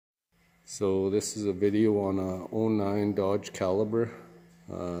So this is a video on a 09 Dodge Caliber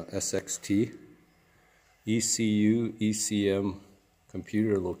SXT ECU ECM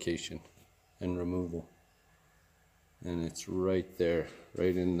computer location and removal, and it's right there,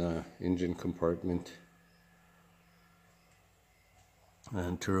 right in the engine compartment.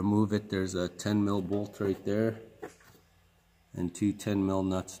 And to remove it, there's a 10mm bolt right there and two 10mm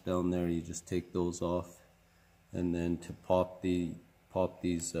nuts down there. You just take those off, and then to pop these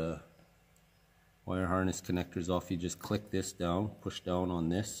wire harness connectors off, you just click this down, push down on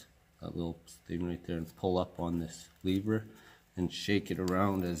that little thing right there, and pull up on this lever and shake it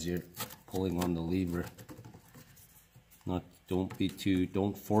around as you're pulling on the lever.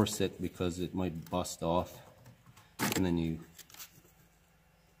 Don't force it because it might bust off, and then you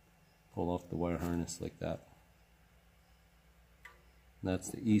pull off the wire harness like that. And that's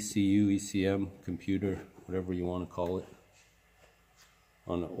the ECU ECM computer, whatever you want to call it,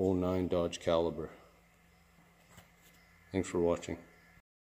 on an 09 Dodge Caliber. Thanks for watching.